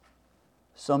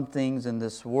Some things in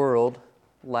this world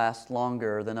last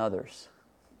longer than others.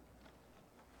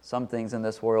 Some things in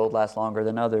this world last longer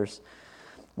than others.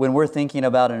 When we're thinking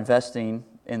about investing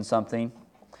in something,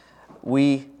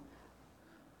 we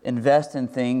invest in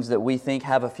things that we think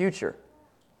have a future.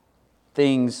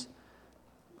 Things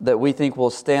that we think will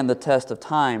stand the test of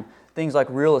time. Things like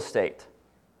real estate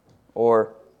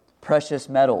or precious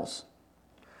metals.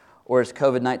 Or as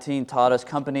COVID-19 taught us,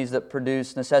 companies that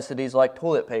produce necessities like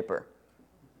toilet paper.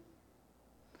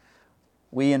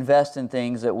 We invest in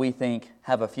things that we think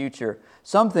have a future.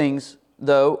 Some things,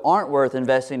 though, aren't worth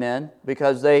investing in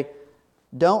because they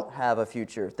don't have a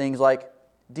future. Things like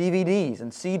DVDs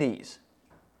and CDs.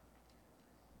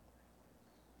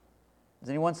 Does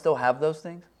anyone still have those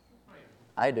things?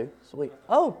 I do. Sweet.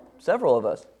 Oh, several of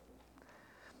us.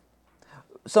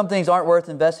 Some things aren't worth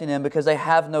investing in because they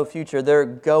have no future. They're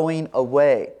going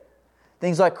away.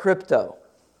 Things like crypto.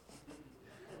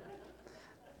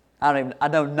 I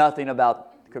know nothing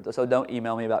about crypto, so don't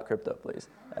email me about crypto, please.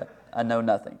 I know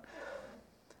nothing.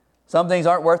 Some things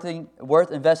aren't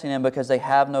worth investing in because they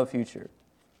have no future.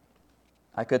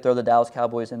 I could throw the Dallas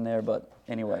Cowboys in there, but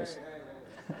anyways.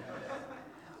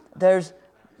 There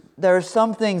are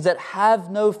some things that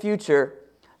have no future,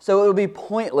 so it would be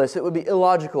pointless, it would be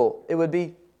illogical, it would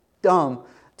be dumb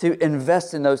to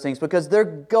invest in those things because they're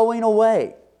going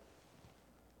away.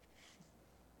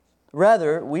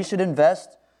 Rather, we should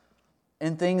invest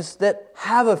in things that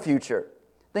have a future,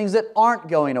 things that aren't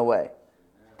going away,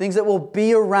 things that will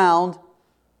be around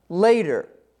later.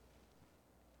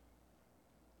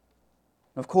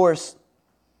 Of course,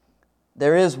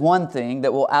 there is one thing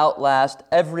that will outlast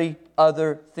every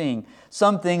other thing.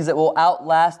 Some things that will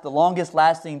outlast the longest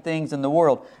lasting things in the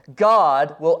world.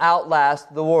 God will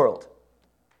outlast the world.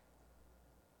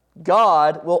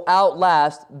 God will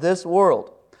outlast this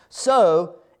world.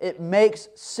 So, it makes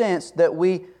sense that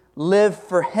we live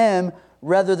for Him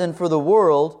rather than for the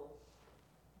world,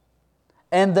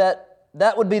 and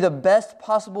that would be the best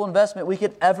possible investment we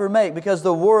could ever make, because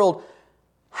the world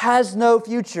has no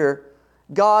future.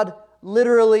 God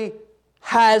literally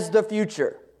has the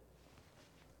future.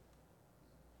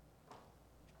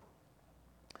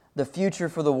 The future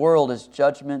for the world is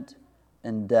judgment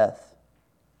and death.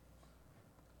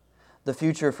 The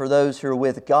future for those who are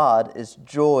with God is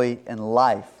joy and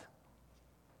life.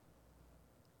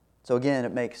 So again,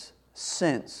 it makes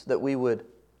sense that we would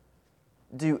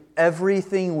do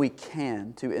everything we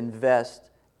can to invest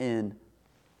in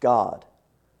God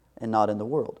and not in the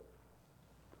world.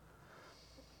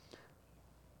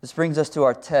 This brings us to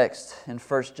our text in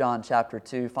 1 John chapter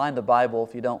 2. Find the Bible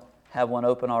if you don't have one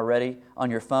open already on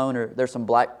your phone, or there's some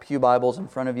black pew Bibles in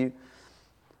front of you.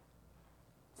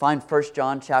 Find 1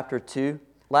 John chapter 2.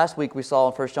 Last week we saw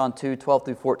in 1 John 2, 12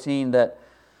 through 14 that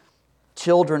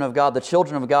the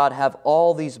children of God have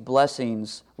all these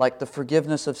blessings like the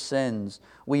forgiveness of sins.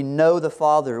 We know the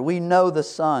Father. We know the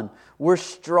Son. We're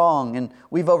strong and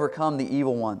we've overcome the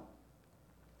evil one.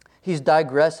 He's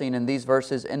digressing in these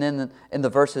verses and in the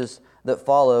verses that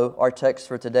follow our text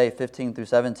for today, 15 through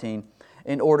 17,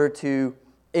 in order to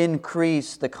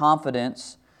increase the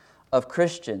confidence of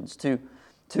Christians, to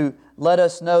let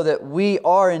us know that we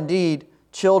are indeed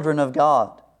children of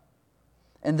God.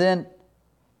 And then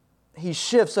he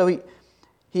shifts, so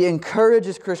he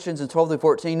encourages Christians in 12 through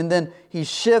 14, and then he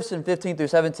shifts in 15 through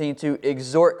 17 to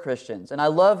exhort Christians. And I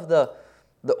love the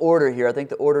order here. I think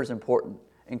the order is important.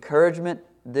 Encouragement,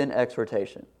 then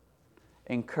exhortation.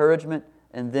 Encouragement,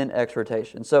 and then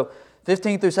exhortation. So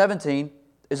 15 through 17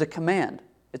 is a command.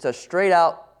 It's a straight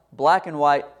out, black and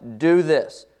white, do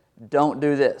this, don't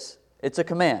do this. It's a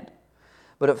command.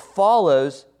 But it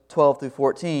follows 12 through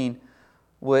 14,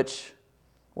 which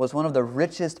was one of the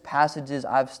richest passages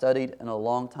I've studied in a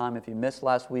long time. If you missed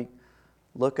last week,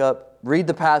 read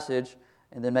the passage,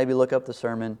 and then maybe look up the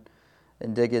sermon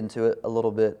and dig into it a little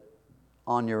bit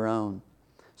on your own.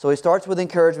 So he starts with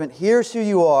encouragement. Here's who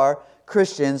you are,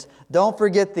 Christians. Don't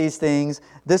forget these things.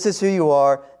 This is who you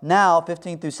are. Now,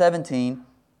 15 through 17,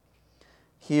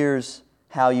 here's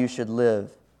how you should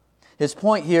live. His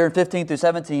point here in 15 through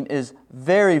 17 is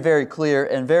very, very clear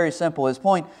and very simple. His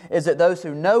point is that those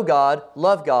who know God,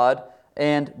 love God,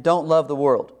 and don't love the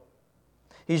world.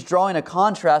 He's drawing a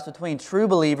contrast between true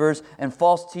believers and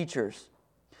false teachers.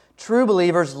 True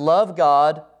believers love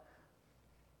God,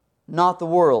 not the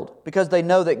world, because they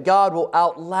know that God will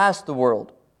outlast the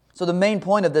world. So the main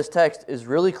point of this text is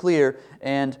really clear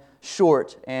and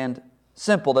short and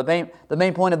simple. The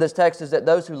main point of this text is that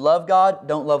those who love God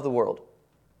don't love the world.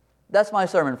 That's my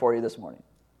sermon for you this morning.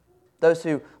 Those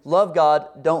who love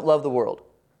God don't love the world.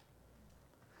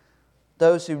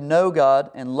 Those who know God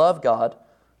and love God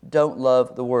don't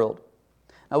love the world.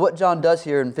 Now what John does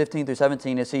here in 15 through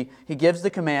 17 is he gives the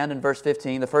command in verse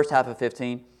 15, the first half of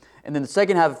 15, and then the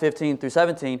second half of 15 through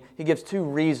 17, he gives two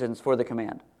reasons for the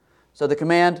command. So the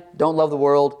command, don't love the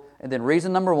world, and then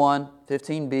reason number 1,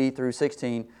 15b through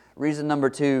 16, reason number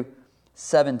 2,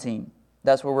 17.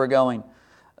 That's where we're going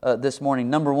this morning.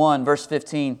 Number 1, verse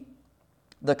 15,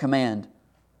 the command.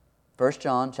 1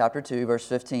 John chapter 2, verse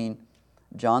 15,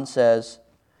 John says,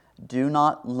 do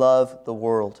not love the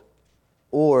world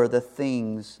or the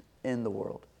things in the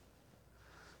world.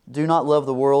 Do not love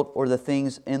the world or the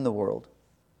things in the world.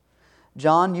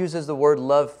 John uses the word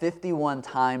love 51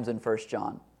 times in 1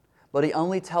 John, but he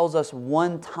only tells us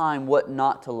one time what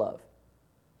not to love.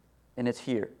 And it's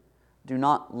here. Do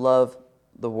not love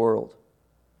the world.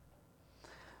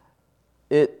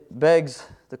 It begs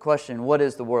the question, what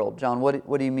is the world? John,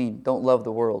 what do you mean, don't love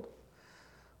the world?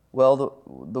 Well,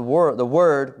 the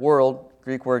word world,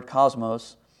 Greek word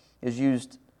cosmos, is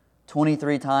used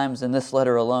 23 times in this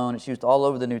letter alone. It's used all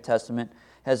over the New Testament.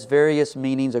 Has various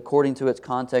meanings according to its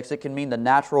context. It can mean the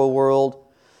natural world.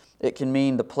 It can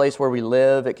mean the place where we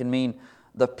live. It can mean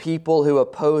the people who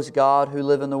oppose God who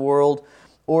live in the world.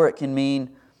 Or it can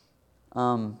mean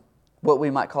what we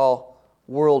might call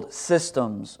world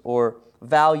systems or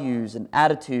values and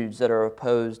attitudes that are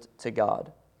opposed to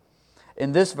God.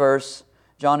 In this verse,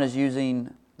 John is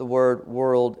using the word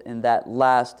world in that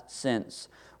last sense.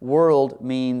 World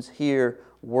means here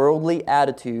worldly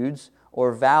attitudes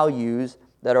or values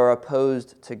that are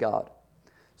opposed to God.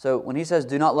 So when he says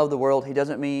do not love the world, he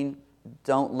doesn't mean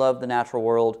don't love the natural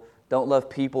world, don't love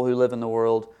people who live in the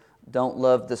world, don't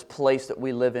love this place that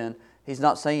we live in. He's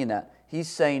not saying that. He's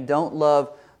saying don't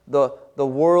love the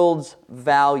world's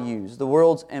values, the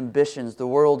world's ambitions, the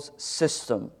world's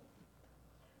system.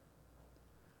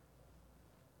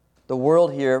 The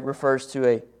world here refers to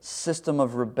a system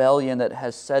of rebellion that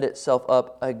has set itself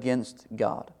up against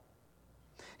God.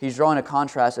 He's drawing a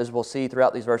contrast, as we'll see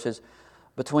throughout these verses,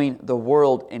 between the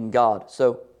world and God.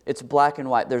 So it's black and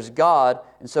white. There's God,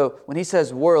 and so when he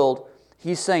says world,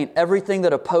 he's saying everything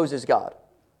that opposes God.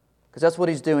 Because that's what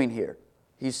he's doing here.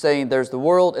 He's saying there's the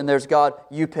world and there's God,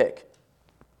 you pick.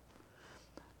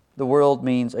 The world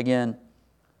means, again,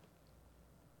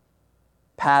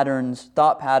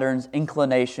 thought patterns,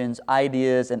 inclinations,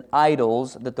 ideas, and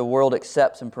idols that the world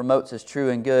accepts and promotes as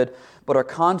true and good, but are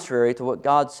contrary to what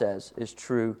God says is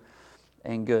true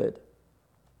and good.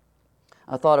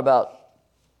 I thought about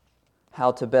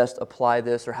how to best apply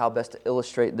this or how best to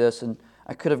illustrate this, and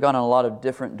I could have gone in a lot of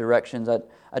different directions.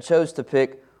 I chose to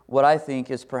pick what I think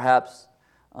is perhaps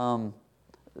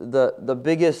the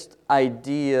biggest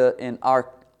idea in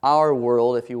our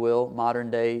world, if you will,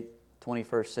 modern day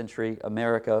 21st century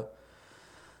America,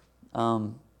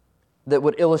 that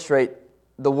would illustrate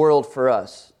the world for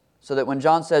us. So that when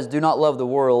John says, do not love the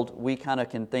world, we kind of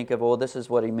can think of, well, this is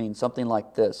what he means, something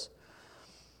like this.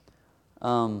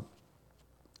 I'm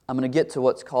going to get to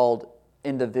what's called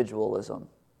individualism.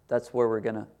 That's where we're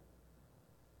going to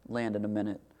land in a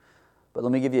minute. But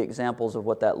let me give you examples of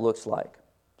what that looks like.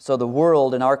 So the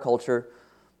world in our culture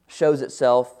shows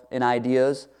itself in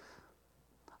ideas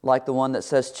like the one that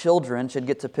says children should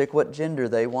get to pick what gender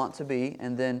they want to be,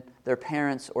 and then their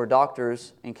parents or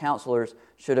doctors and counselors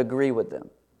should agree with them.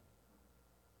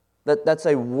 That's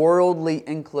a worldly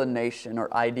inclination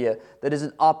or idea that is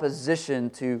in opposition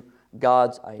to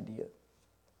God's idea.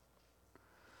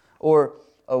 Or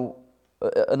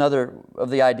another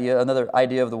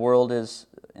idea of the world is,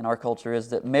 in our culture, is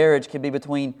that marriage can be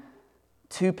between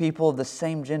two people of the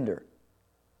same gender.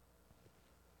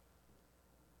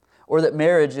 Or that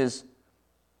marriage is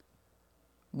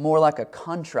more like a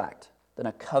contract than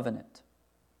a covenant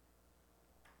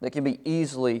that can be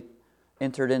easily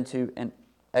entered into and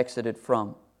exited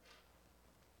from.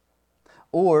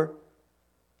 Or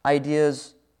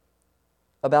ideas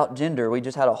about gender. We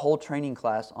just had a whole training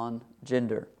class on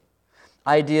gender.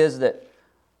 Ideas that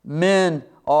men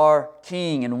are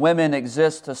king and women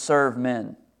exist to serve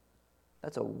men.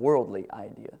 That's a worldly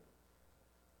idea.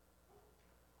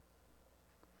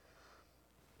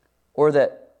 Or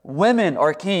that women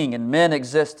are king and men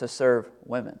exist to serve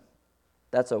women.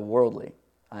 That's a worldly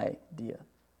idea.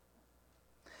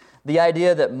 The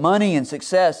idea that money and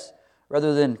success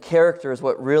rather than character is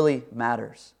what really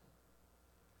matters.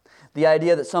 The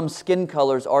idea that some skin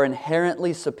colors are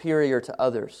inherently superior to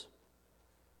others.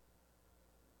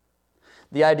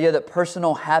 The idea that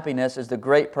personal happiness is the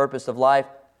great purpose of life,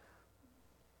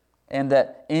 and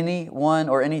that anyone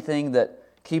or anything that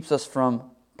keeps us from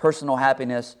personal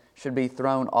happiness should be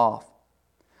thrown off.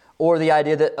 Or the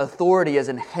idea that authority is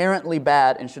inherently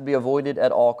bad and should be avoided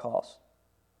at all costs.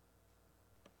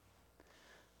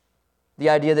 The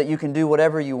idea that you can do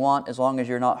whatever you want as long as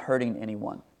you're not hurting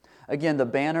anyone. Again, the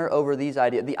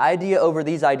idea over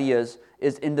these ideas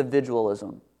is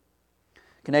individualism.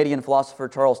 Canadian philosopher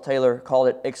Charles Taylor called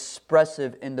it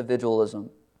expressive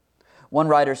individualism. One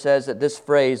writer says that this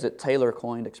phrase that Taylor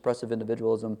coined, expressive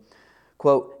individualism,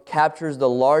 quote, captures the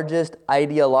largest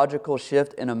ideological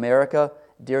shift in America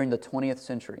during the 20th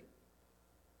century.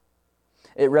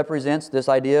 This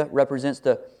idea represents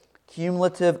the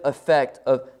cumulative effect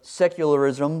of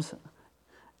secularism's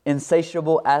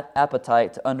insatiable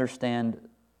appetite to understand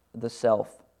the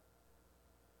self.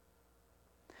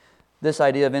 This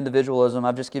idea of individualism,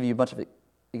 I've just given you a bunch of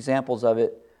examples of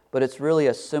it, but it's really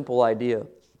a simple idea.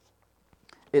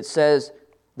 It says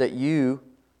that you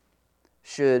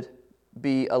should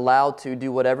be allowed to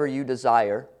do whatever you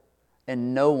desire,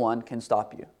 and no one can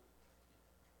stop you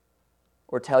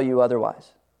or tell you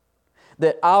otherwise.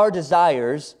 That our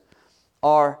desires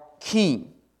are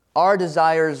king. Our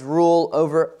desires rule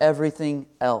over everything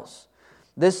else.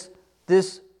 This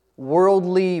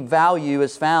worldly value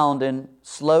is found in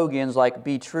slogans like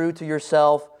be true to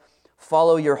yourself,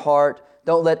 follow your heart,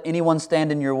 don't let anyone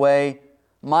stand in your way,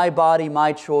 my body,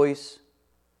 my choice.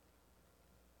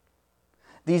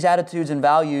 These attitudes and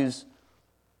values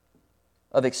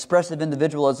of expressive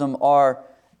individualism are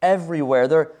everywhere.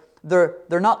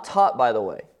 They're not taught, by the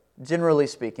way, generally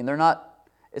speaking.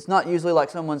 It's not usually like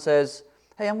someone says,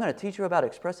 hey, I'm going to teach you about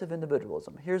expressive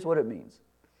individualism. Here's what it means.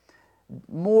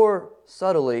 More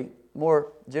subtly,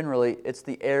 more generally, it's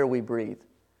the air we breathe.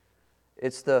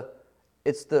 It's the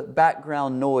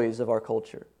background noise of our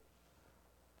culture.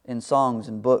 In songs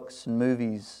and books and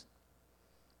movies,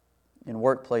 in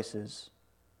workplaces,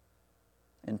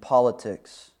 in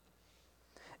politics.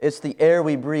 It's the air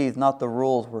we breathe, not the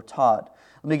rules we're taught.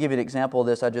 Let me give you an example of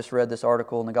this. I just read this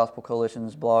article in the Gospel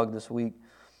Coalition's blog this week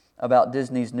about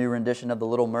Disney's new rendition of The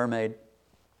Little Mermaid.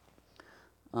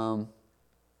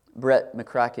 Brett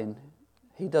McCracken,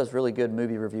 he does really good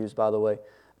movie reviews, by the way.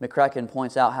 McCracken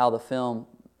points out how the film,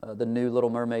 the new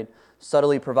Little Mermaid,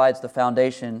 subtly provides the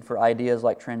foundation for ideas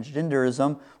like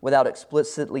transgenderism without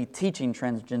explicitly teaching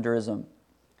transgenderism.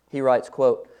 He writes,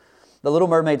 quote, "The Little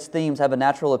Mermaid's themes have a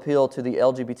natural appeal to the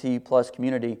LGBT plus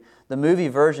community. The movie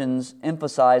versions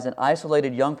emphasize an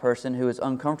isolated young person who is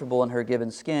uncomfortable in her given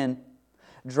skin,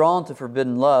 drawn to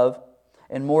forbidden love,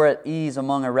 and more at ease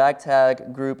among a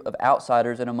ragtag group of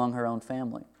outsiders and among her own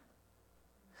family.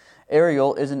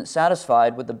 Ariel isn't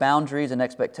satisfied with the boundaries and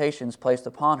expectations placed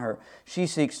upon her. She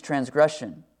seeks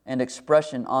transgression and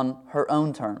expression on her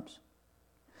own terms.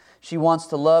 She wants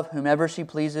to love whomever she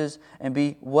pleases and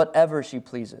be whatever she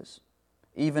pleases,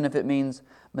 even if it means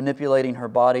manipulating her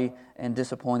body and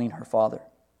disappointing her father.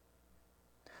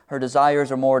 Her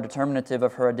desires are more determinative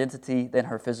of her identity than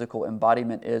her physical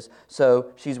embodiment is,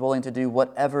 so she's willing to do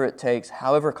whatever it takes,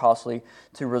 however costly,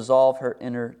 to resolve her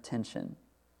inner tension."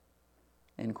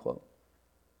 End quote.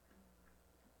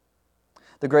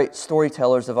 The great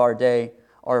storytellers of our day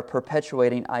are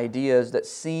perpetuating ideas that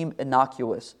seem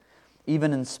innocuous,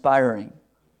 even inspiring.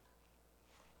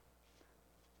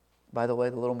 By the way,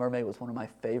 The Little Mermaid was one of my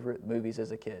favorite movies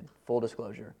as a kid, full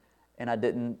disclosure. And I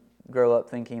didn't grow up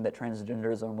thinking that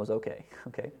transgenderism was okay.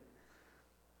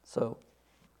 So,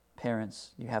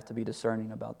 parents, you have to be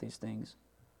discerning about these things.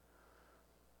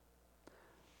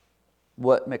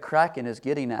 What McCracken is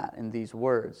getting at in these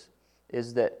words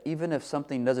is that even if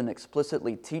something doesn't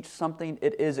explicitly teach something,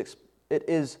 it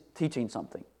is teaching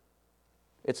something.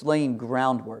 It's laying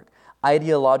groundwork,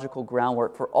 ideological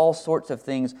groundwork for all sorts of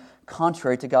things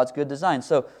contrary to God's good design.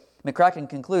 So McCracken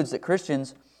concludes that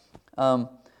Christians,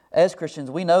 as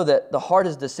Christians, we know that the heart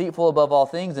is deceitful above all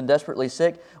things and desperately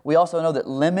sick. We also know that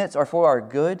limits are for our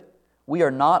good. We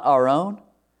are not our own.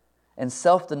 And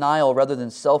self-denial rather than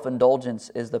self-indulgence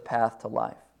is the path to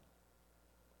life.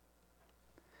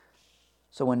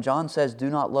 So when John says, do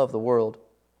not love the world,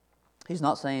 he's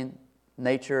not saying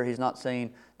nature. He's not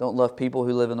saying don't love people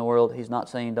who live in the world. He's not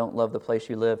saying don't love the place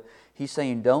you live. He's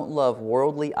saying don't love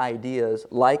worldly ideas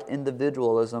like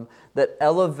individualism that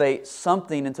elevate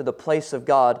something into the place of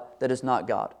God that is not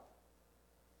God.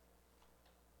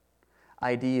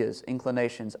 Ideas,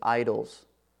 inclinations, idols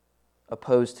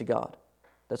opposed to God.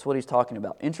 That's what he's talking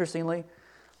about. Interestingly,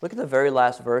 look at the very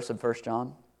last verse of 1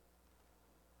 John.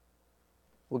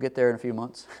 We'll get there in a few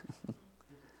months.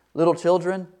 Little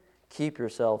children, keep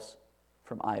yourselves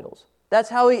from idols. That's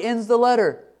how he ends the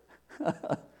letter.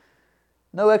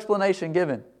 No explanation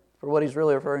given for what he's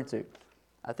really referring to.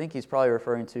 I think he's probably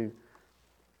referring to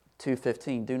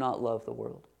 2:15. Do not love the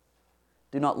world.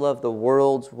 Do not love the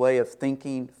world's way of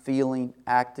thinking, feeling,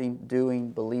 acting,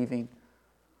 doing, believing.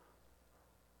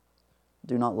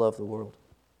 Do not love the world.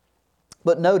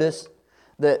 But notice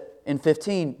that in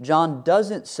 15, John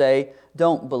doesn't say,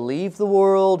 don't believe the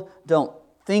world, don't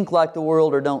think like the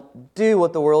world, or don't do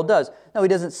what the world does. No, he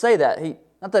doesn't say that.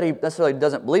 Not that he necessarily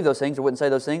doesn't believe those things or wouldn't say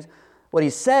those things. What he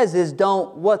says is,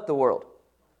 don't what the world?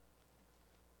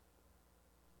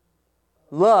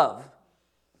 Love.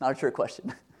 Not a trick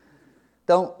question.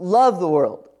 Don't love the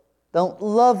world. Don't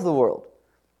love the world.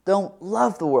 Don't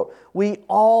love the world. We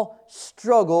all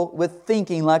struggle with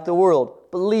thinking like the world,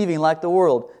 believing like the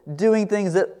world, doing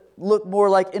things that look more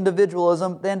like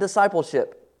individualism than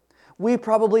discipleship. We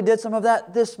probably did some of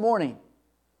that this morning,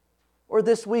 or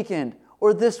this weekend,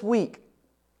 or this week.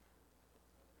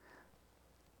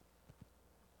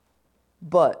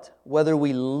 But whether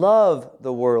we love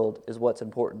the world is what's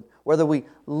important. Whether we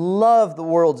love the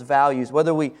world's values,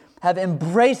 whether we have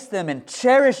embraced them and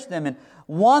cherished them and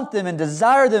want them and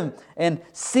desire them and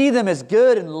see them as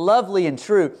good and lovely and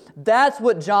true, that's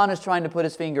what John is trying to put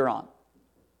his finger on.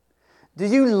 Do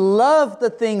you love the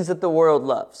things that the world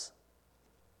loves?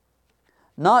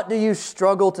 Not do you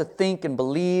struggle to think and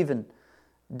believe and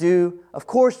do. Of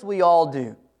course we all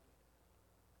do.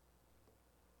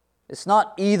 It's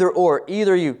not either or.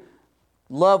 Either you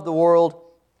love the world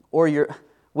or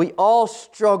we all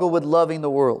struggle with loving the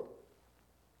world.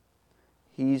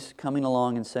 He's coming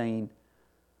along and saying,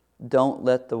 don't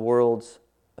let the world's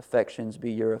affections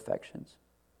be your affections.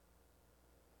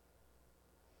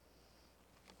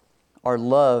 Our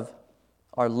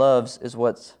loves is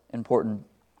what's important.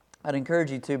 I'd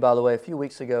encourage you to, by the way, a few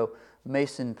weeks ago,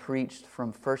 Mason preached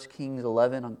from 1 Kings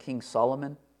 11 on King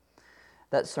Solomon.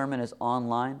 That sermon is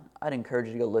online. I'd encourage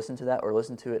you to go listen to that or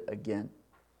listen to it again.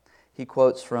 He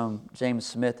quotes from James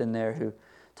Smith in there, who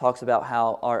talks about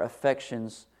how our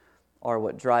affections are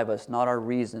what drive us, not our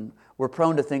reason. We're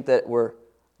prone to think that we're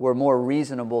more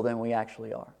reasonable than we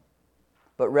actually are.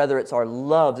 But rather it's our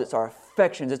loves, it's our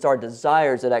affections, it's our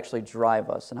desires that actually drive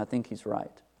us. And I think he's right.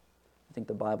 I think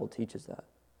the Bible teaches that.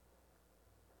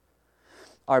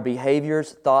 Our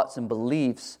behaviors, thoughts, and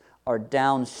beliefs are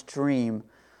downstream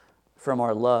from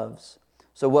our loves.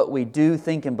 So what we do,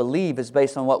 think, and believe is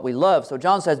based on what we love. So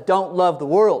John says, don't love the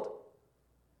world.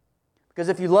 Because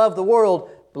if you love the world,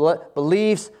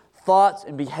 beliefs, thoughts,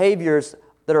 and behaviors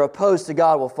that are opposed to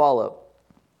God will follow.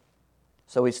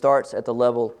 So he starts at the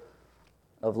level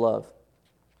of love.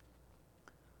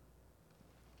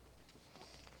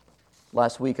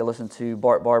 Last week I listened to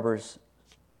Bart Barber's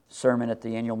sermon at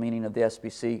the annual meeting of the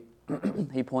SBC.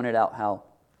 He pointed out how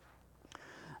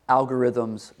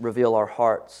algorithms reveal our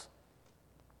hearts.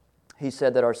 He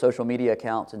said that our social media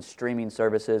accounts and streaming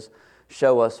services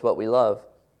show us what we love.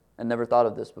 I never thought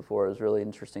of this before. It was really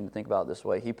interesting to think about it this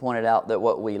way. He pointed out that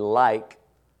what we like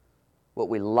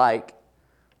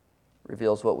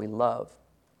reveals what we love.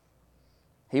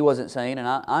 He wasn't saying, and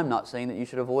I'm not saying, that you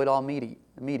should avoid all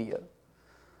media.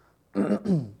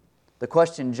 The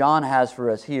question John has for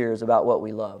us here is about what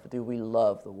we love. Do we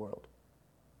love the world?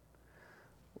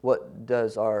 What do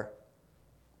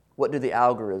the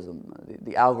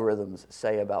algorithms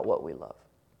say about what we love?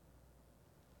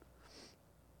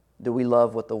 Do we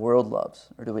love what the world loves,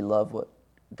 or do we love what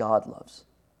God loves?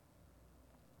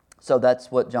 So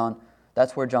that's where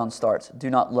John starts. Do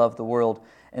not love the world.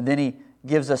 And then he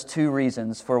gives us two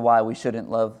reasons for why we shouldn't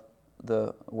love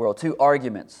the world. Two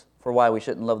arguments for why we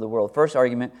shouldn't love the world. First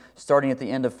argument, starting at the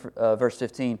end of verse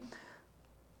 15,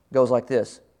 goes like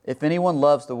this. If anyone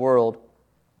loves the world,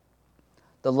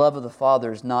 the love of the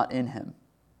Father is not in him.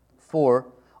 For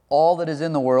all that is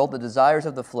in the world, the desires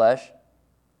of the flesh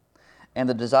and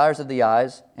the desires of the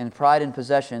eyes and pride in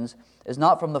possessions, is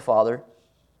not from the Father,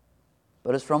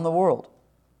 but is from the world.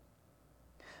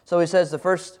 So he says the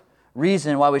first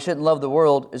reason why we shouldn't love the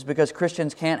world is because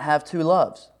Christians can't have two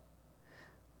loves.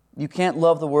 You can't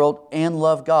love the world and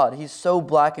love God. He's so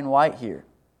black and white here.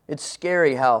 It's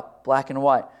scary how black and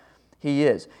white he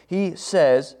is. He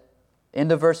says,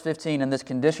 into verse 15, in this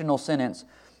conditional sentence,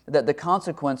 that the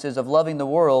consequences of loving the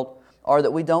world are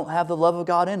that we don't have the love of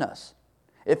God in us.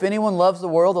 If anyone loves the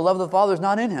world, the love of the Father is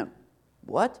not in him.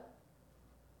 What?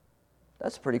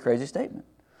 That's a pretty crazy statement.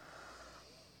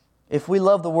 If we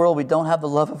love the world, we don't have the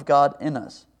love of God in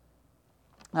us.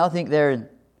 I think there in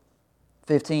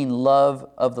 15, love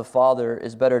of the Father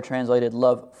is better translated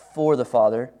love for the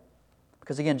Father.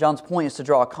 Because again, John's point is to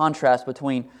draw a contrast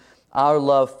between our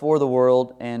love for the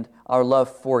world and our love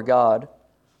for God.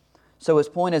 So his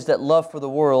point is that love for the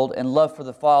world and love for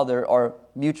the Father are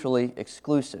mutually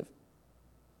exclusive.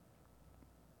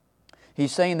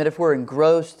 He's saying that if we're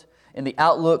engrossed in the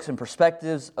outlooks and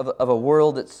perspectives of a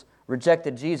world that's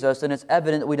rejected Jesus, then it's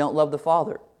evident that we don't love the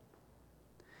Father.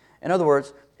 In other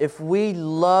words, if we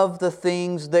love the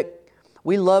things that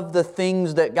we love the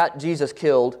things that got Jesus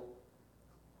killed,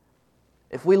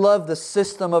 if we love the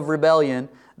system of rebellion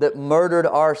that murdered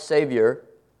our Savior,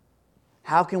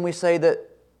 how can we say that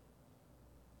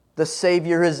the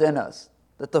Savior is in us,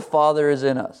 that the Father is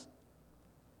in us?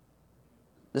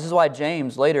 This is why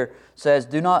James later says,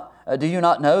 Do you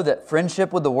not know that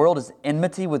friendship with the world is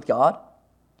enmity with God?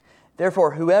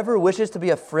 Therefore, whoever wishes to be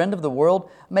a friend of the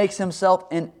world makes himself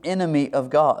an enemy of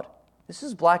God. This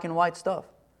is black and white stuff.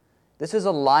 This is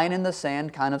a line in the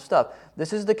sand kind of stuff.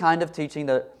 This is the kind of teaching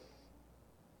that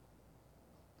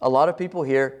a lot of people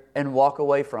hear and walk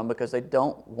away from because they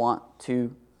don't want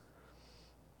to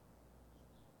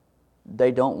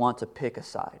pick a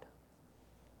side.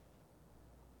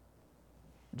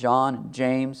 John and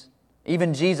James,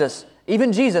 even Jesus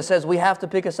says we have to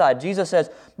pick a side. Jesus says,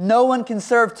 no one can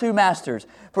serve two masters,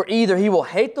 for either he will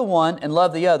hate the one and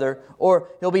love the other, or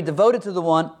he'll be devoted to the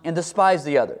one and despise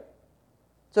the other.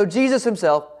 So Jesus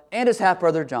himself and his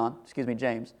half-brother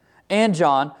James, and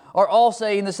John are all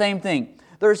saying the same thing.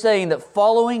 They're saying that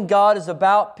following God is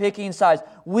about picking sides.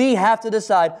 We have to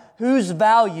decide whose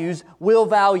values we'll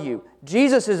value,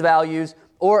 Jesus' values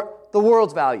or the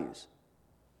world's values.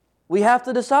 We have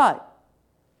to decide.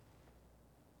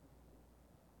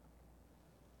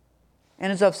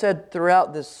 And as I've said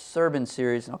throughout this sermon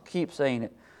series, and I'll keep saying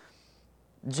it,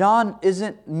 John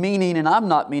isn't meaning, and I'm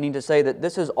not meaning to say that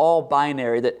this is all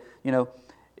binary, that,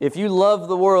 if you love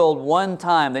the world one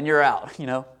time, then you're out,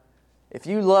 If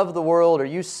you love the world or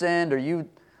you sinned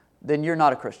then you're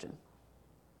not a Christian.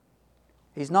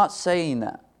 He's not saying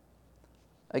that.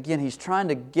 Again, he's trying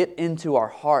to get into our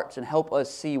hearts and help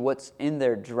us see what's in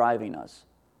there driving us,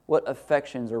 what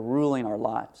affections are ruling our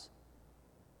lives.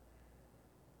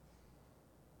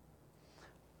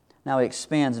 Now he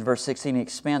expands in verse 16, he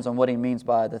expands on what he means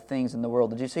by the things in the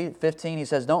world. Did you see 15? He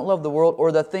says, don't love the world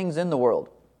or the things in the world.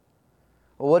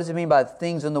 Well, what does he mean by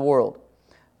things in the world?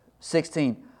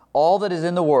 16, all that is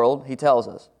in the world, he tells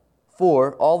us.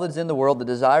 For all that is in the world, the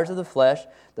desires of the flesh,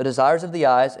 the desires of the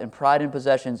eyes, and pride in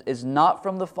possessions, is not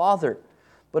from the Father,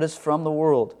 but is from the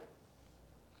world.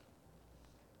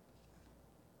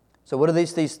 So what do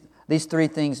these three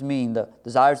things mean? The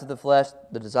desires of the flesh,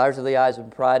 the desires of the eyes,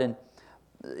 and pride in...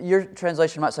 Your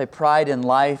translation might say pride in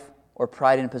life or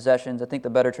pride in possessions. I think the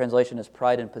better translation is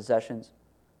pride in possessions.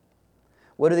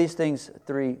 What do these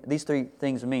three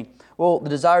things mean? Well, the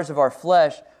desires of our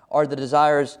flesh are the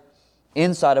desires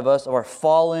inside of us of our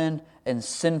fallen and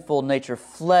sinful nature.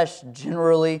 Flesh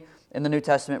generally in the New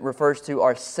Testament refers to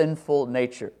our sinful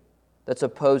nature that's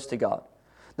opposed to God.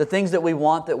 The things that we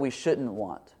want that we shouldn't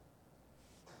want.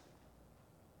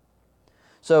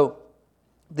 So,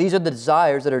 these are the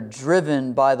desires that are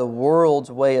driven by the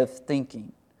world's way of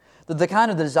thinking. The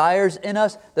kind of desires in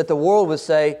us that the world would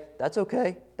say, that's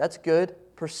okay, that's good,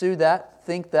 pursue that,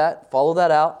 think that, follow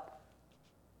that out.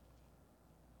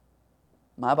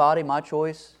 My body, my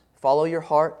choice, follow your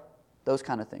heart, those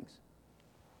kind of things.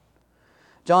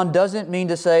 John doesn't mean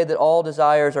to say that all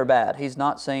desires are bad. He's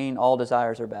not saying all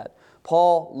desires are bad.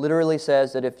 Paul literally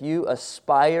says that if you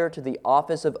aspire to the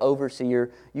office of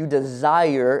overseer, you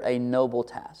desire a noble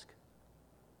task.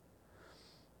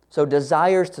 So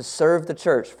desires to serve the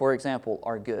church, for example,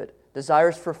 are good.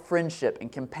 Desires for friendship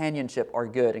and companionship are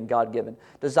good and God-given.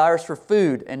 Desires for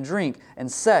food and drink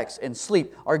and sex and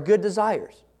sleep are good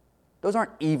desires. Those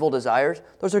aren't evil desires.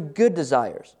 Those are good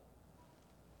desires.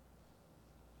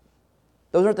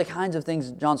 Those aren't the kinds of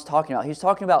things John's talking about. He's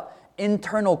talking about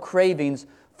internal cravings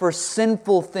for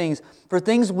sinful things, for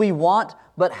things we want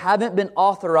but haven't been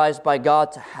authorized by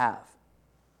God to have.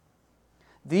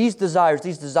 These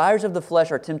desires of the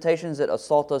flesh are temptations that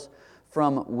assault us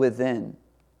from within.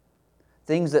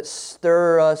 Things that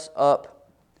stir us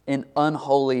up in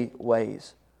unholy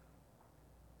ways.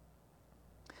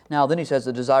 Now, then he says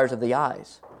the desires of the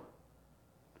eyes.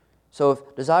 So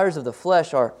if desires of the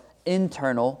flesh are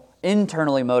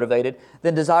internally motivated,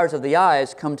 then desires of the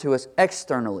eyes come to us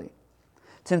externally.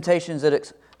 Temptations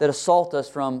that assault us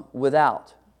from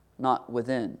without, not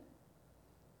within.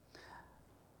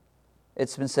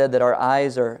 It's been said that our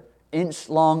eyes are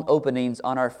inch-long openings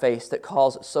on our face that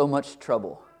cause so much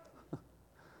trouble.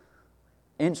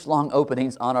 Inch-long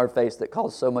openings on our face that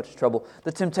cause so much trouble.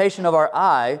 The temptation of our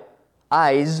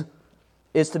eyes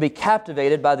is to be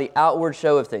captivated by the outward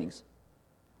show of things.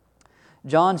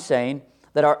 John's saying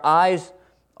that our eyes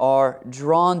are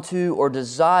drawn to or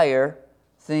desire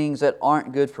things that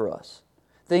aren't good for us.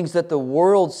 Things that the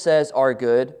world says are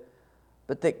good,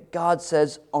 but that God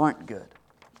says aren't good.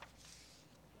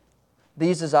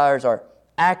 These desires are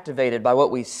activated by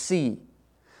what we see.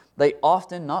 They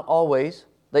often, not always,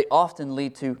 they often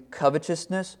lead to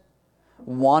covetousness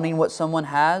wanting what someone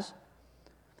has.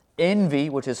 Envy,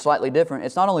 which is slightly different,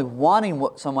 it's not only wanting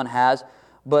what someone has,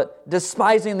 but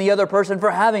despising the other person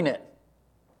for having it.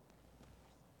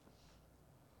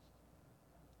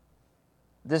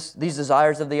 These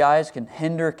desires of the eyes can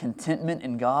hinder contentment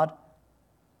in God.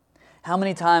 How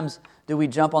many times do we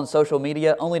jump on social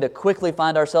media only to quickly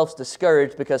find ourselves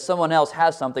discouraged because someone else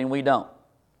has something we don't?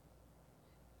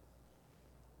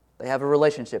 They have a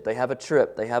relationship, they have a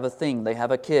trip, they have a thing, they have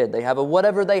a kid, they have a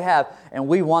whatever they have, and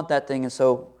we want that thing, and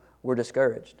so we're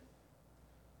discouraged.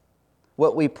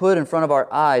 What we put in front of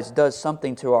our eyes does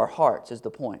something to our hearts, is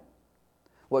the point.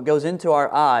 What goes into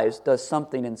our eyes does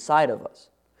something inside of us.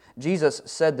 Jesus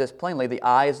said this plainly, the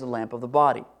eye is the lamp of the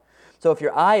body. So if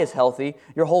your eye is healthy,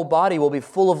 your whole body will be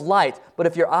full of light. But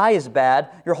if your eye is bad,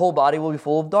 your whole body will be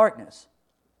full of darkness.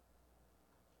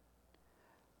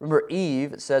 Remember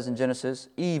Eve, it says in Genesis,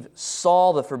 Eve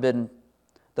saw the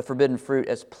forbidden fruit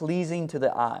as pleasing to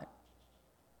the eye.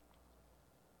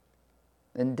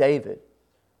 And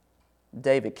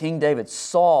King David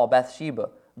saw Bathsheba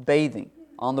bathing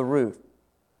on the roof.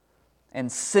 And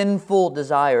sinful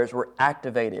desires were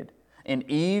activated in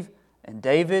Eve and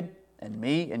David and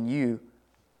me and you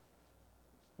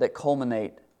that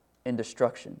culminate in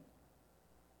destruction.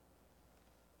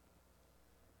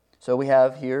 So we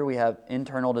have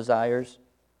internal desires,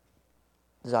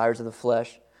 desires of the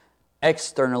flesh,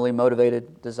 externally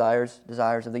motivated desires,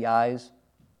 desires of the eyes,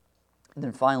 and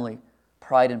then finally,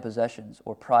 pride in possessions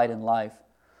or pride in life.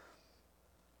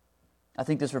 I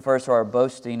think this refers to our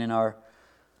boasting in our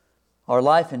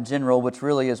life in general, which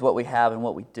really is what we have and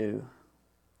what we do.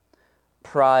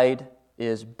 Pride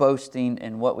is boasting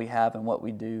in what we have and what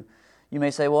we do. You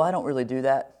may say, well, I don't really do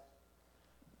that.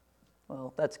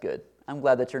 Well, that's good. I'm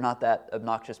glad that you're not that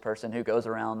obnoxious person who goes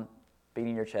around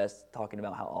beating your chest, talking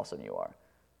about how awesome you are.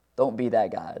 Don't be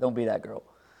that guy. Don't be that girl.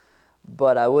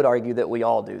 But I would argue that we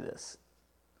all do this.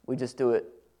 We just do it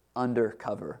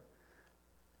undercover,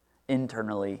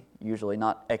 internally, usually,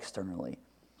 not externally.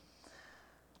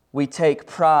 We take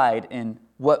pride in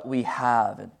what we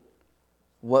have and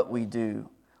what we do.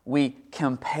 We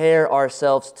compare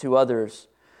ourselves to others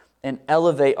and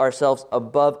elevate ourselves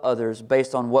above others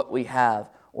based on what we have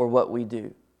or what we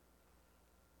do.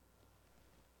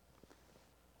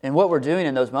 And what we're doing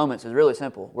in those moments is really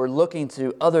simple. We're looking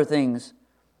to other things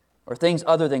or things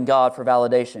other than God for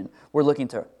validation. We're looking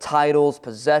to titles,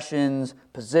 possessions,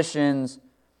 positions,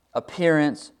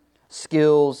 appearance,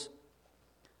 skills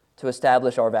to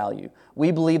establish our value.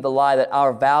 We believe the lie that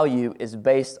our value is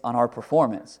based on our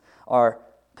performance, our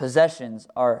possessions,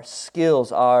 our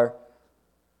skills, our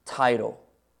title.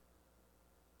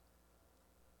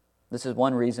 This is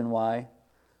one reason why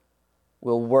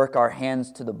we'll work our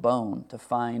hands to the bone to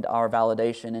find our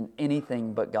validation in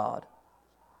anything but God.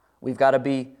 We've got to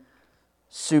be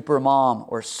super mom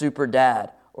or super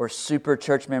dad or super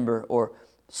church member or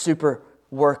super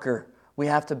worker. We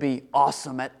have to be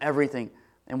awesome at everything.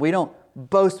 And we don't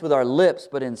boast with our lips,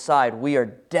 but inside we are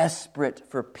desperate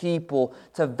for people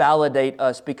to validate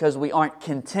us because we aren't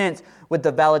content with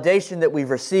the validation that we've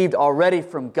received already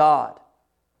from God.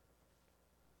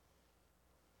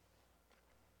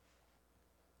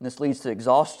 And this leads to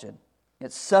exhaustion.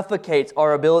 It suffocates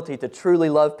our ability to truly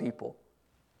love people.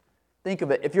 Think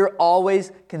of it. If you're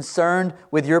always concerned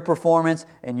with your performance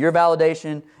and your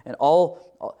validation and all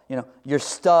your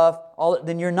stuff,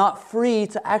 then you're not free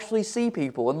to actually see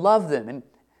people and love them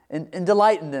and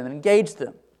delight in them and engage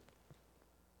them.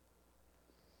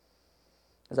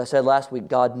 As I said last week,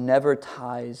 God never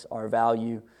ties our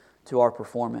value to our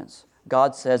performance.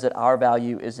 God says that our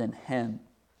value is in Him,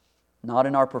 not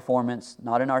in our performance,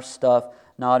 not in our stuff,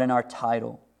 not in our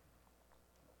title.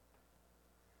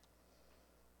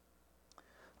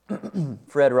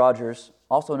 Fred Rogers,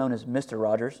 also known as Mr.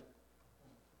 Rogers,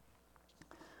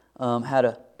 had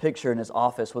a picture in his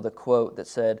office with a quote that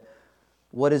said,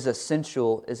 "What is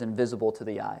essential is invisible to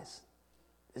the eyes."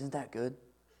 Isn't that good?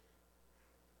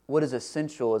 What is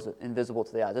essential is invisible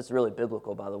to the eyes. That's really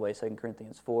biblical, by the way, 2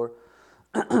 Corinthians 4.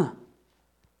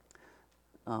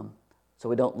 So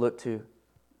we don't look to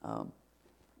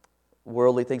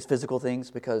worldly things, physical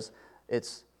things, because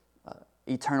it's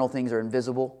eternal things are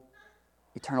invisible.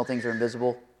 Eternal things are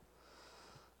invisible.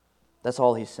 That's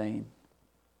all he's saying.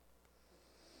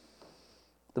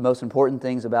 The most important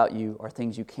things about you are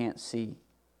things you can't see.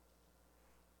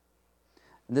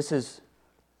 And this is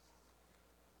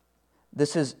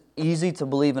easy to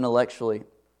believe intellectually,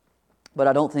 but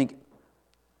I don't think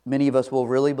many of us will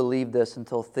really believe this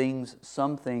until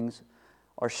some things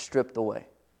are stripped away.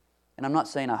 And I'm not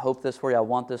saying I hope this for you, I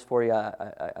want this for you,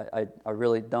 I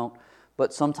really don't.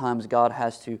 But sometimes God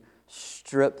has to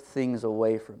strip things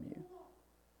away from you.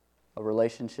 A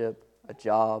relationship, a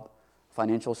job,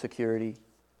 financial security,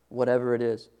 whatever it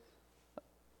is.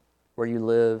 Where you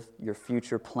live, your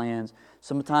future plans.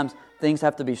 Sometimes things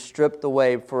have to be stripped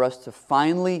away for us to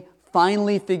finally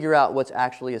figure out what's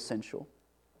actually essential.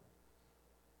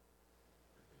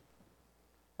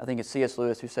 I think it's C.S.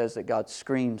 Lewis who says that God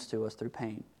screams to us through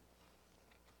pain.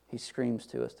 He screams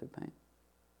to us through pain.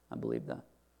 I believe that.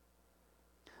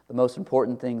 The most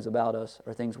important things about us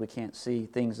are things we can't see,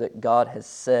 things that God has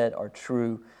said are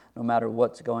true no matter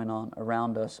what's going on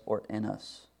around us or in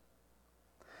us.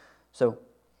 So,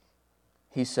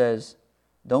 he says,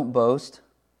 don't boast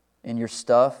in your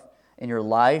stuff, in your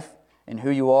life, in who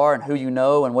you are and who you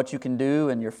know and what you can do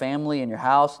and your family and your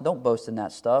house. Don't boast in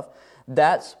that stuff.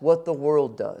 That's what the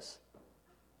world does.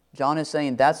 John is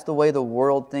saying that's the way the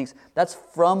world thinks. That's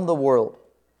from the world.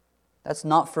 That's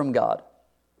not from God.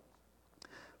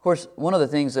 Of course, one of the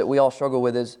things that we all struggle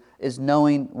with is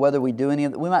knowing whether we do any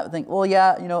of it. We might think, well,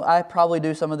 yeah, I probably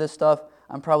do some of this stuff.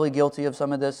 I'm probably guilty of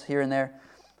some of this here and there.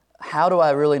 How do I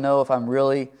really know if I'm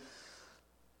really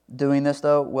doing this,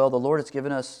 though? Well, the Lord has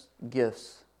given us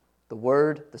gifts. The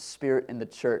Word, the Spirit, and the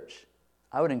church.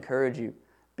 I would encourage you,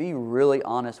 be really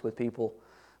honest with people.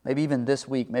 Maybe even this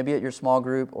week, maybe at your small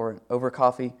group or over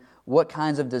coffee. What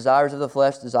kinds of desires of the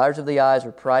flesh, desires of the eyes,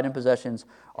 or pride and possessions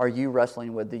are you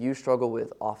wrestling with? Do you struggle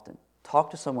with often?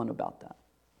 Talk to someone about that.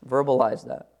 Verbalize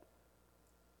that.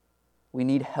 We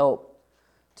need help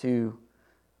to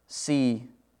see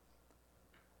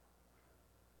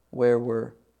where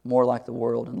we're more like the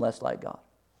world and less like God.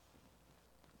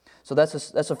 So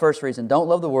that's the first reason. Don't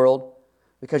love the world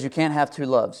because you can't have two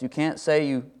loves. You can't say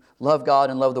you love God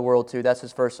and love the world too. That's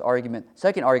his first argument.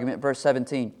 Second argument, verse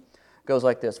 17, goes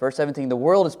like this. Verse 17, the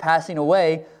world is passing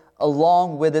away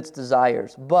along with its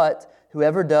desires, but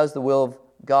whoever does the will of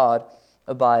God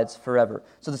abides forever.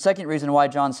 So the second reason why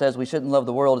John says we shouldn't love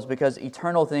the world is because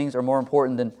eternal things are more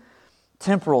important than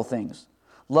temporal things.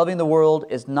 Loving the world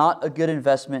is not a good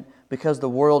investment because the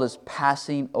world is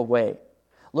passing away.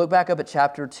 Look back up at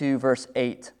chapter 2, verse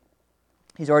 8.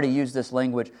 He's already used this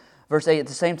language. Verse 8, at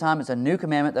the same time, it's a new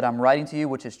commandment that I'm writing to you,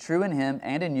 which is true in him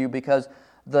and in you, because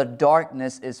the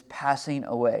darkness is passing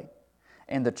away,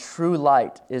 and the true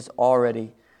light is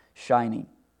already shining.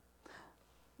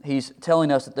 He's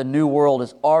telling us that the new world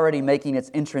is already making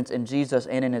its entrance in Jesus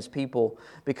and in his people.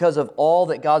 Because of all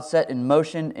that God set in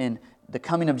motion in the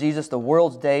coming of Jesus, the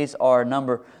world's days are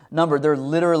numbered. They're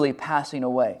literally passing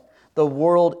away. The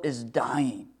world is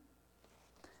dying.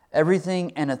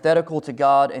 Everything antithetical to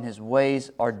God and his ways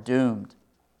are doomed.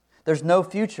 There's no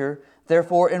future,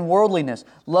 therefore, in worldliness.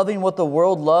 Loving what the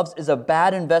world loves is a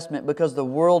bad investment because the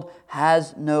world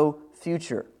has no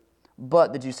future.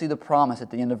 But did you see the promise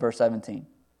at the end of verse 17?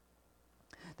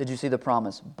 Did you see the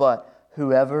promise? But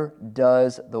whoever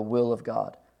does the will of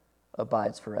God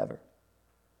abides forever.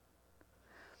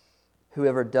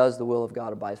 Whoever does the will of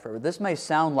God abides forever. This may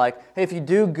sound like, hey, if you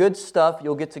do good stuff,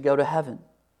 you'll get to go to heaven.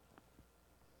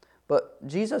 But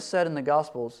Jesus said in the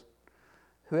Gospels,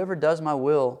 whoever does my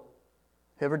will,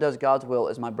 whoever does God's will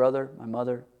is my brother, my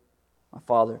mother, my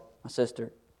father, my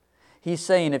sister. He's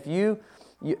saying if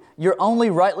you're only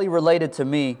rightly related to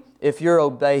me if you're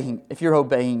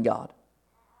obeying God.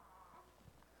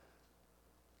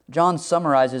 John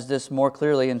summarizes this more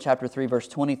clearly in chapter 3, verse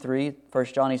 23. 1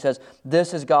 John, he says,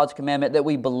 this is God's commandment, that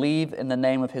we believe in the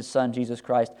name of his Son, Jesus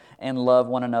Christ, and love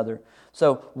one another.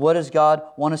 So what does God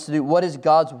want us to do? What is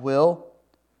God's will?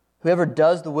 Whoever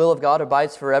does the will of God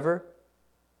abides forever.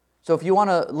 So if you want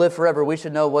to live forever, we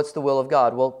should know what's the will of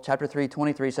God. Well, chapter 3,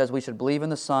 23 says we should believe in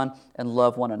the Son and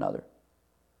love one another.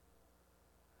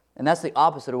 And that's the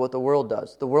opposite of what the world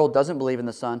does. The world doesn't believe in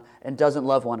the Son and doesn't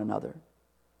love one another.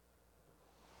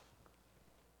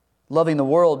 Loving the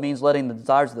world means letting the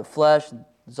desires of the flesh,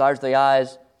 desires of the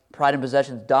eyes, pride and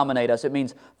possessions dominate us. It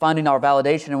means finding our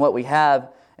validation in what we have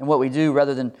and what we do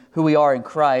rather than who we are in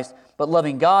Christ. But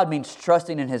loving God means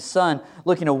trusting in his Son,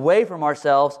 looking away from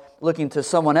ourselves, looking to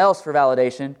someone else for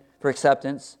validation, for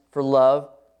acceptance, for love,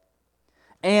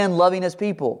 and loving his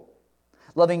people.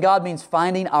 Loving God means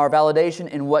finding our validation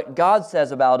in what God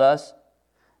says about us,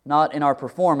 not in our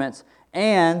performance,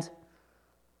 and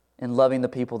in loving the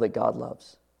people that God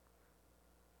loves.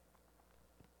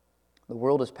 The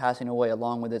world is passing away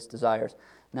along with its desires.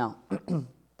 Now,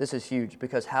 this is huge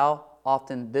because how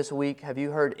often this week have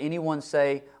you heard anyone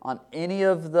say on any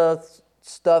of the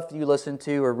stuff you listen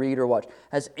to or read or watch,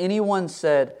 has anyone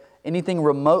said anything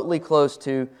remotely close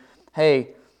to, hey,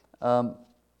 the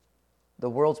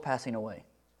world's passing away?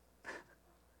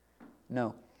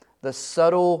 No. The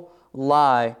subtle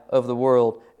lie of the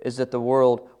world is that the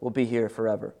world will be here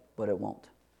forever. but it won't.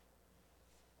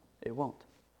 It won't.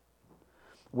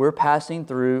 We're passing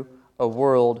through a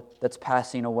world that's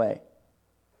passing away.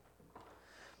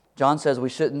 John says we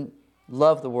shouldn't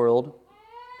love the world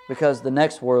because the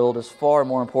next world is far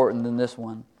more important than this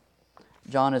one.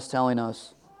 John is telling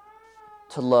us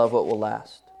to love what will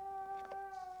last.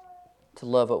 To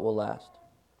love what will last.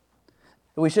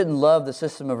 We shouldn't love the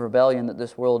system of rebellion that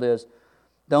this world is.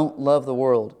 Don't love the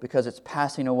world because it's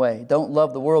passing away. Don't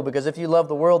love the world because if you love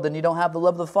the world, then you don't have the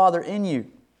love of the Father in you.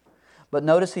 But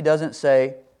notice he doesn't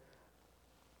say,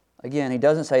 again, he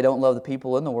doesn't say don't love the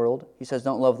people in the world. He says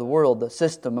don't love the world, the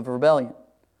system of rebellion.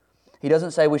 He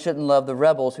doesn't say we shouldn't love the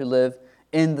rebels who live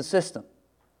in the system.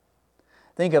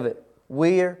 Think of it.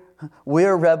 We're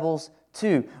rebels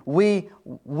too. We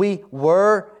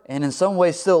were, and in some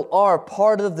ways still are,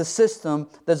 part of the system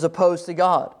that's opposed to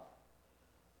God.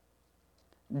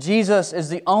 Jesus is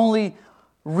the only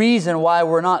reason why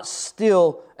we're not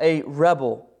still a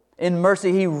rebel. In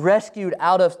mercy, He rescued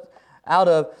out of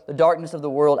the darkness of the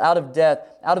world, out of death,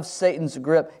 out of Satan's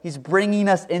grip. He's bringing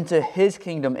us into His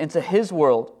kingdom, into His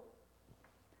world.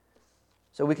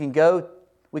 So we can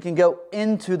go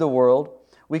into the world.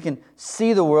 We can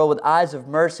see the world with eyes of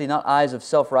mercy, not eyes of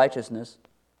self-righteousness.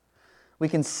 We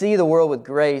can see the world with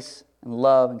grace and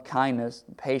love and kindness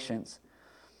and patience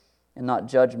and not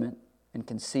judgment and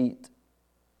conceit.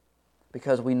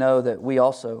 Because we know that we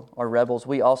also are rebels.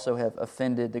 We also have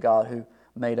offended the God who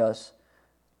made us.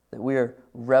 That we are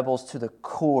rebels to the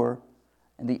core.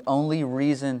 And the only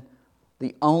reason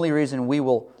we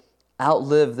will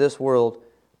outlive this world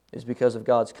is because of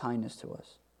God's kindness to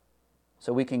us.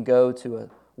 So we can go to a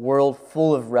world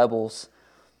full of rebels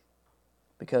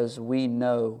because we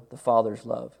know the Father's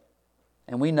love.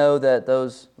 And we know that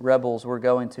those rebels we're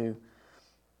going to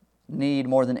need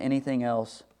more than anything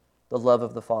else the love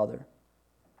of the Father.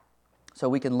 So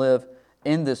we can live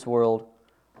in this world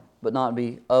but not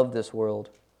be of this world.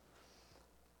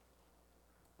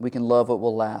 We can love what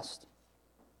will last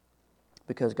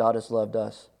because God has loved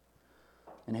us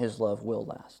and His love will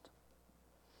last.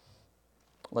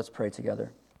 Let's pray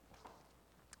together.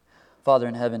 Father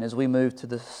in heaven, as we move to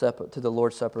the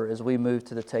Lord's Supper, as we move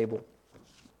to the table,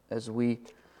 as we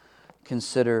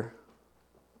consider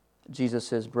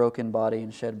Jesus' broken body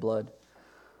and shed blood,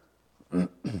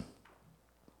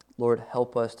 Lord,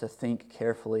 help us to think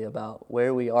carefully about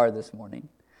where we are this morning.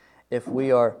 If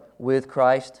we are with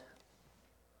Christ,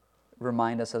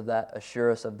 remind us of that, assure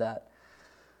us of that,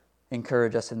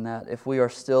 encourage us in that. If we are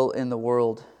still in the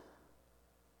world,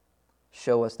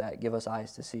 show us that. Give us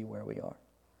eyes to see where we are.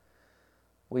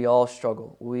 We all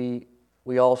struggle. We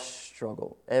all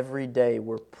struggle. Every day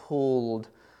we're pulled,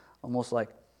 almost like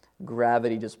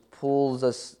gravity just pulls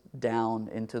us down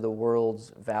into the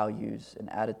world's values and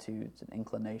attitudes and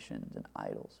inclinations and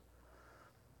idols.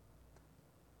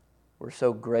 We're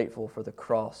so grateful for the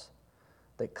cross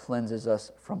that cleanses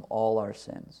us from all our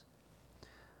sins.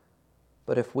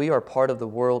 But if we are part of the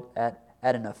world at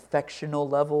an affectional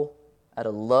level, at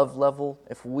a love level,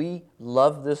 if we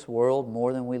love this world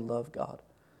more than we love God,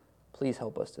 please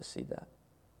help us to see that.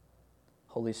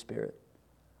 Holy Spirit,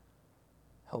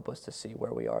 help us to see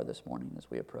where we are this morning as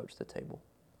we approach the table.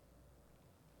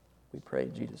 We pray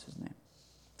in Jesus' name.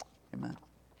 Amen.